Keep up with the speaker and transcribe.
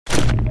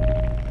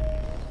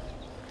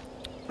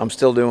I'm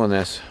still doing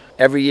this.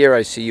 Every year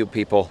I see you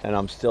people and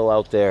I'm still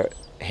out there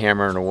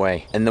hammering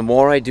away. And the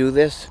more I do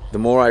this, the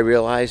more I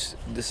realize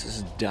this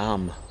is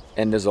dumb.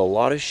 And there's a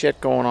lot of shit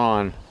going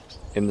on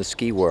in the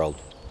ski world.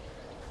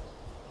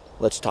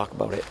 Let's talk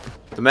about it.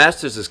 The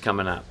Masters is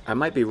coming up. I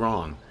might be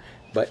wrong,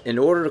 but in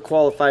order to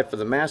qualify for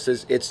the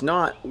Masters, it's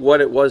not what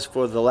it was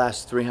for the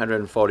last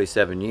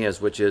 347 years,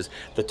 which is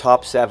the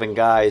top 7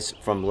 guys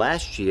from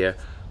last year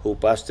who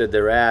busted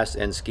their ass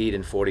and skied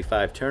in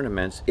 45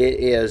 tournaments. It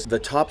is the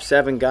top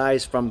 7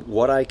 guys from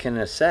what I can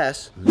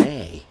assess,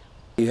 May.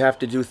 You have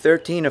to do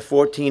 13 or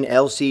 14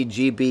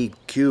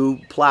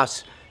 LCGBQ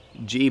plus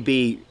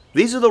GB.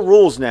 These are the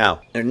rules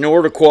now. In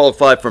order to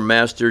qualify for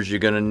Masters, you're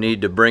gonna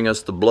need to bring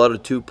us the blood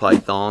of 2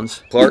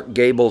 pythons, Clark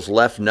Gable's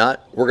left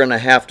nut. We're gonna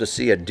have to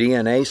see a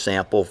DNA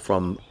sample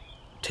from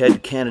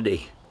Ted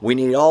Kennedy. We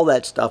need all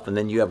that stuff, and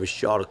then you have a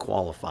shot of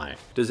qualifying.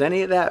 Does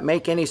any of that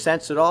make any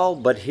sense at all?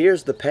 But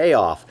here's the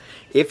payoff.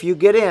 If you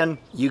get in,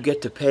 you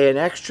get to pay an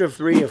extra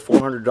 $300 or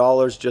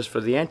 $400 just for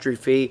the entry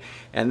fee,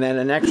 and then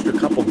an extra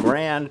couple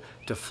grand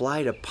to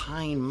fly to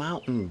Pine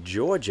Mountain,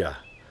 Georgia.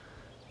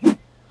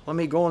 Let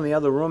me go in the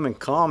other room and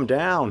calm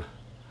down.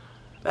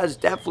 That's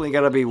definitely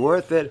gonna be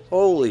worth it.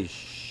 Holy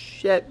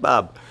shit,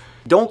 Bob.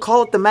 Don't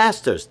call it the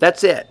Masters,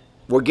 that's it.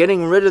 We're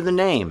getting rid of the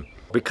name.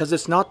 Because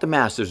it's not the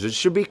Masters. It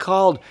should be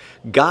called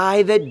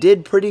Guy That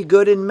Did Pretty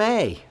Good in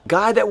May.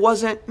 Guy that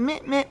wasn't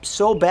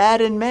so bad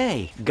in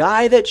May.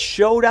 Guy that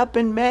showed up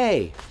in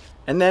May.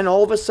 And then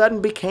all of a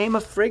sudden became a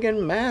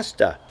friggin'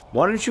 master.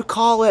 Why don't you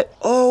call it,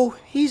 oh,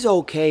 he's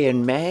okay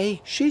in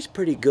May. She's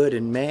pretty good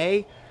in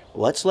May.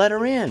 Let's let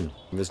her in.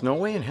 There's no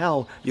way in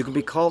hell you can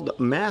be called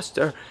a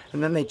master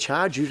and then they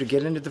charge you to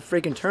get into the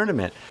friggin'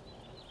 tournament.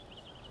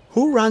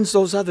 Who runs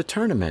those other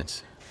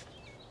tournaments?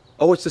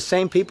 Oh, it's the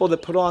same people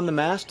that put on the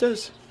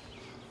Masters?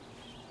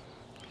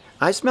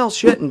 I smell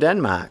shit in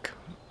Denmark.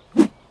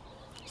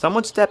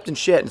 Someone stepped in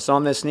shit and it's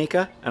on their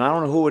sneaker, and I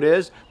don't know who it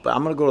is, but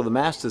I'm gonna go to the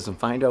Masters and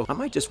find out. I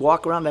might just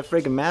walk around that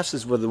friggin'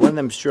 Masters with one of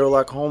them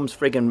Sherlock Holmes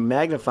friggin'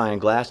 magnifying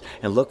glass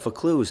and look for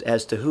clues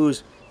as to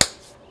who's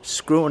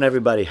screwing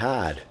everybody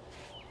hard.